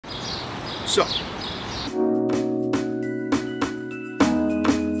So,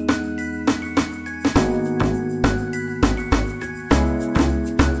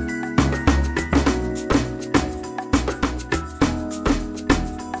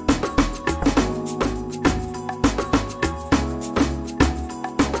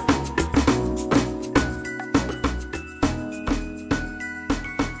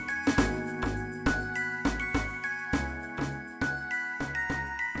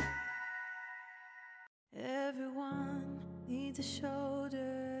 everyone needs a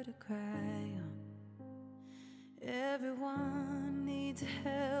shoulder to cry on. Everyone needs a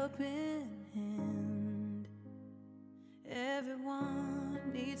helping hand. Everyone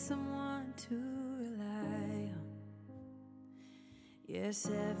needs someone to rely on. Yes,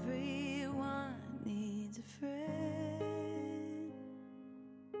 everyone needs a friend.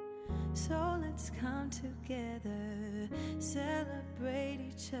 So let's come together, celebrate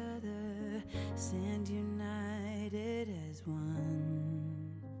each other, stand united as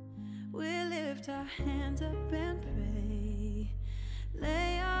one. We lift our hands up and pray,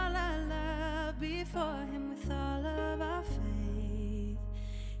 lay all our love before Him with all of our faith.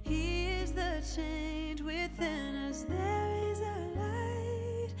 He is the change within us, there is a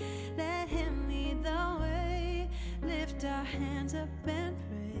light. Let Him lead the way, lift our hands up and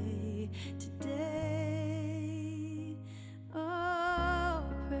pray today. Oh,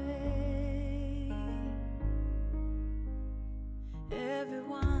 pray.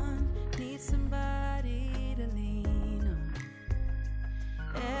 Everyone needs somebody to lean on.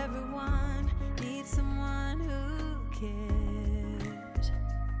 Everyone needs someone who cares.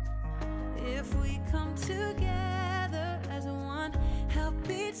 If we come together as one, help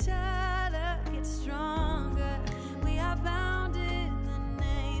each other get stronger, we are bound in the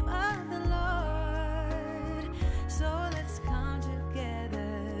name of the Lord. So let's come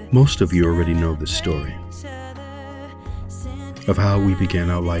together. most of you already know the story of how we began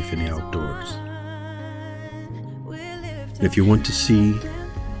our life in the outdoors. If you want to see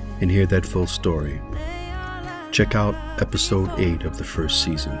and hear that full story, check out episode 8 of the first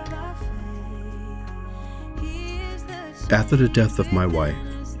season. After the death of my wife,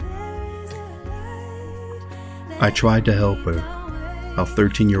 I tried to help her, our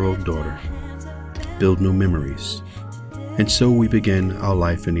 13-year-old daughter, build new memories, and so we began our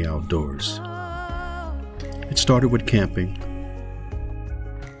life in the outdoors. It started with camping,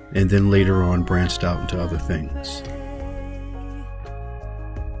 and then later on branched out into other things.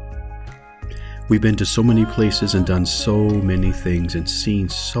 We've been to so many places and done so many things and seen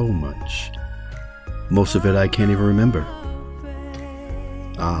so much. Most of it I can't even remember.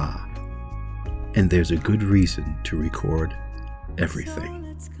 And there's a good reason to record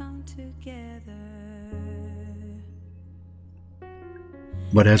everything.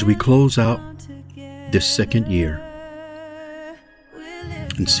 But as we close out this second year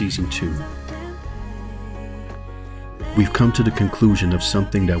in season 2, we've come to the conclusion of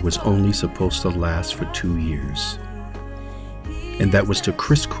something that was only supposed to last for 2 years. And that was to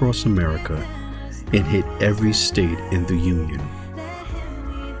crisscross America and hit every state in the Union.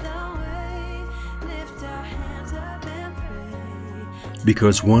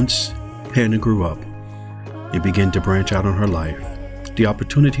 Because once Hannah grew up and began to branch out on her life, the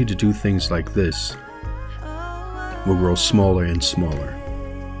opportunity to do things like this will grow smaller and smaller.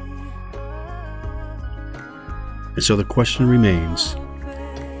 And so the question remains,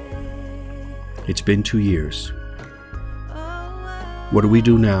 it's been 2 years. What do we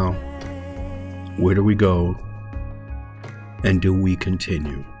do now? Where do we go? And do we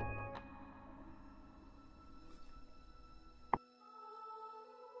continue?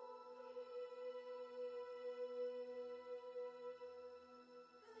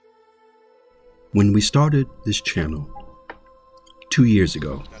 When we started this channel 2 years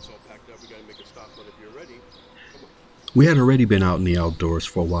ago, we had already been out in the outdoors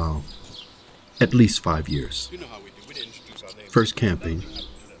for a while, at least 5 years. First camping,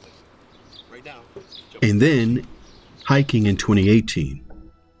 and then hiking in 2018,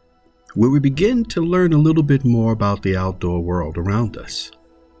 where we began to learn a little bit more about the outdoor world around us,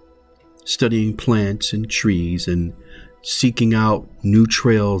 studying plants and trees and seeking out new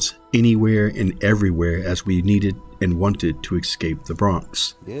trails anywhere and everywhere as we needed and wanted to escape the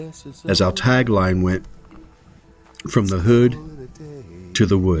Bronx. As our tagline went, from the hood to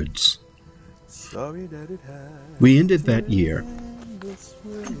the woods. We ended that year,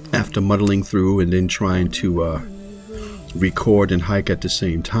 after muddling through and then trying to record and hike at the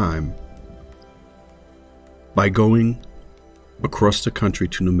same time, by going across the country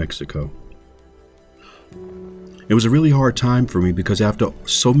to New Mexico. It was a really hard time for me because after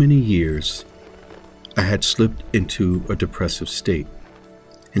so many years, I had slipped into a depressive state.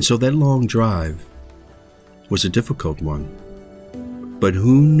 And so that long drive was a difficult one. But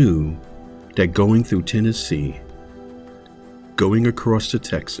who knew that going through Tennessee, going across to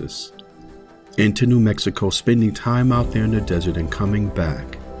Texas, into New Mexico, spending time out there in the desert and coming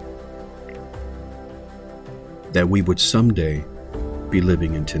back, that we would someday be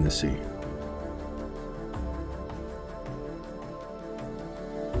living in Tennessee.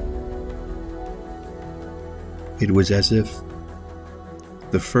 It was as if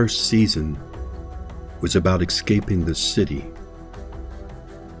the first season was about escaping the city,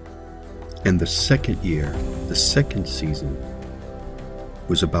 and the second year, the second season,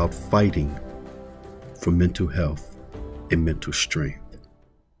 was about fighting for mental health and mental strength.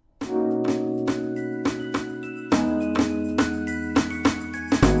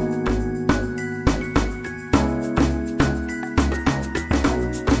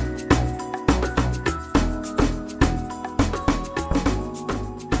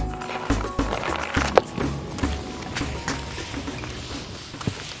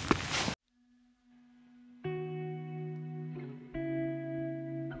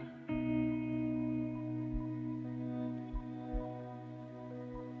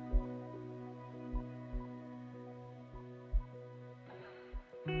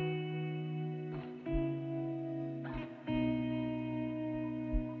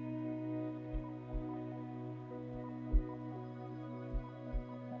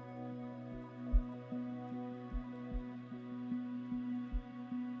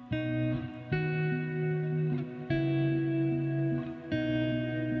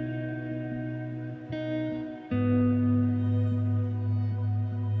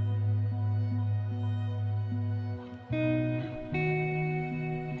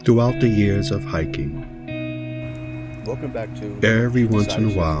 Throughout the years of hiking, welcome back to every once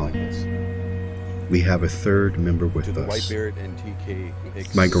in a while, we have a third member with us. Whitebeard and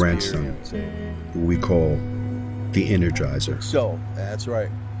TK my grandson, who we call the Energizer. So, that's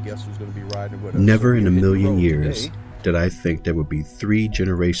right. Guess who's going to be riding with us? Never in a million years did I think there would be 3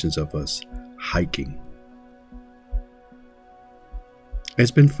 generations of us hiking. It's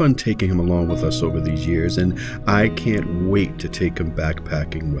been fun taking him along with us over these years, and I can't wait to take him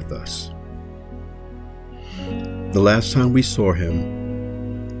backpacking with us. The last time we saw him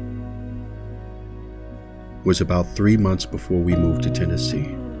was about 3 months before we moved to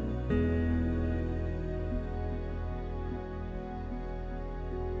Tennessee.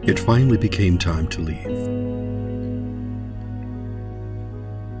 It finally became time to leave.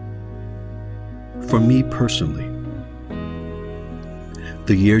 For me personally,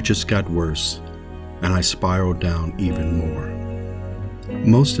 the year just got worse, and I spiraled down even more.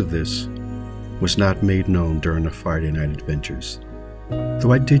 Most of this was not made known during the Friday night adventures,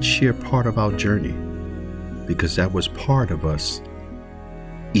 though I did share part of our journey, because that was part of us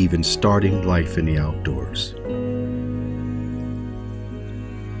even starting life in the outdoors.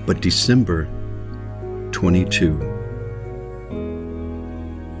 But December 22,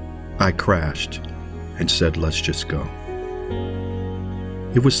 I crashed and said, let's just go.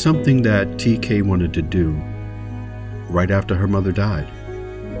 It was something that TK wanted to do right after her mother died.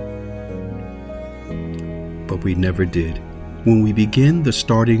 But we never did. When we began the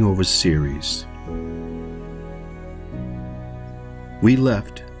Starting Over series, we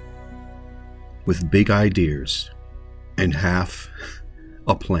left with big ideas and half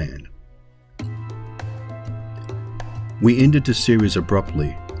a plan. We ended the series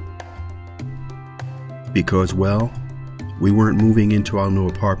abruptly because, well, we weren't moving into our new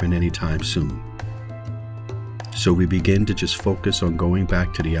apartment anytime soon. So we began to just focus on going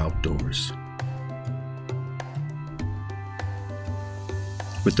back to the outdoors.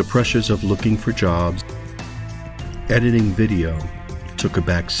 With the pressures of looking for jobs, editing video took a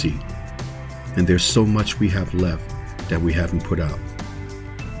back seat, and there's so much we have left that we haven't put out.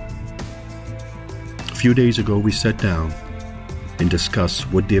 A few days ago, we sat down and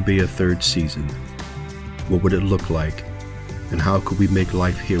discussed, would there be a 3rd season? What would it look like? And how could we make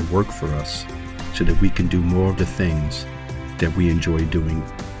life here work for us so that we can do more of the things that we enjoy doing?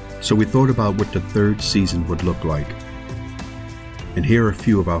 So we thought about what the 3rd season would look like. And here are a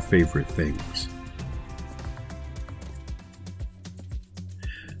few of our favorite things.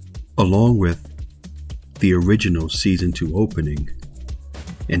 Along with the original season 2 opening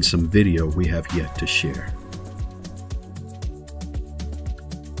and some video we have yet to share.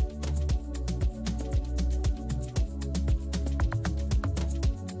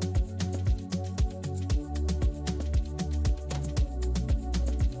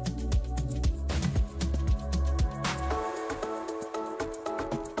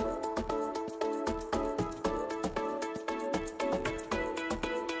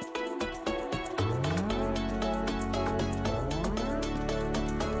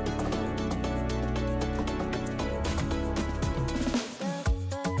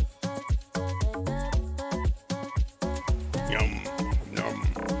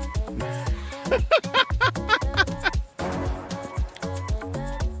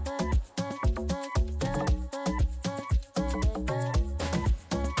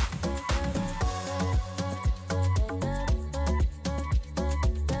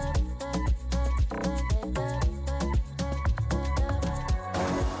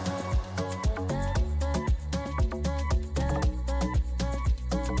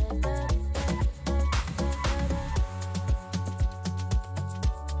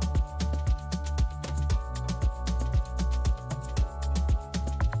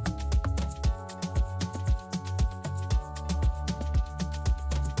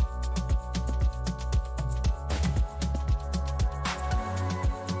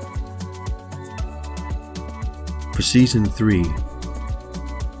 For Season 3,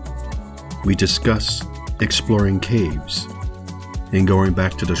 we discuss exploring caves and going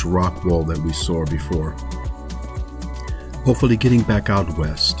back to this rock wall that we saw before. Hopefully getting back out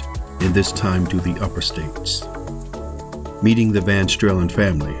west, and this time to the upper states. Meeting the Van Strelen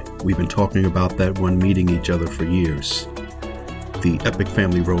family. We've been talking about that one, meeting each other for years. The Epic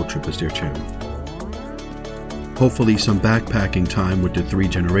Family Road Trip is their channel. Hopefully some backpacking time with the 3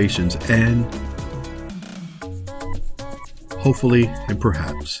 generations, and hopefully and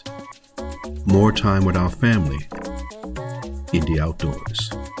perhaps more time with our family in the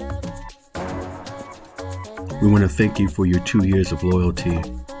outdoors. We want to thank you for your 2 years of loyalty,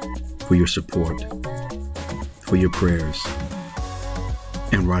 for your support, for your prayers,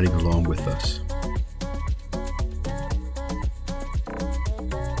 and riding along with us.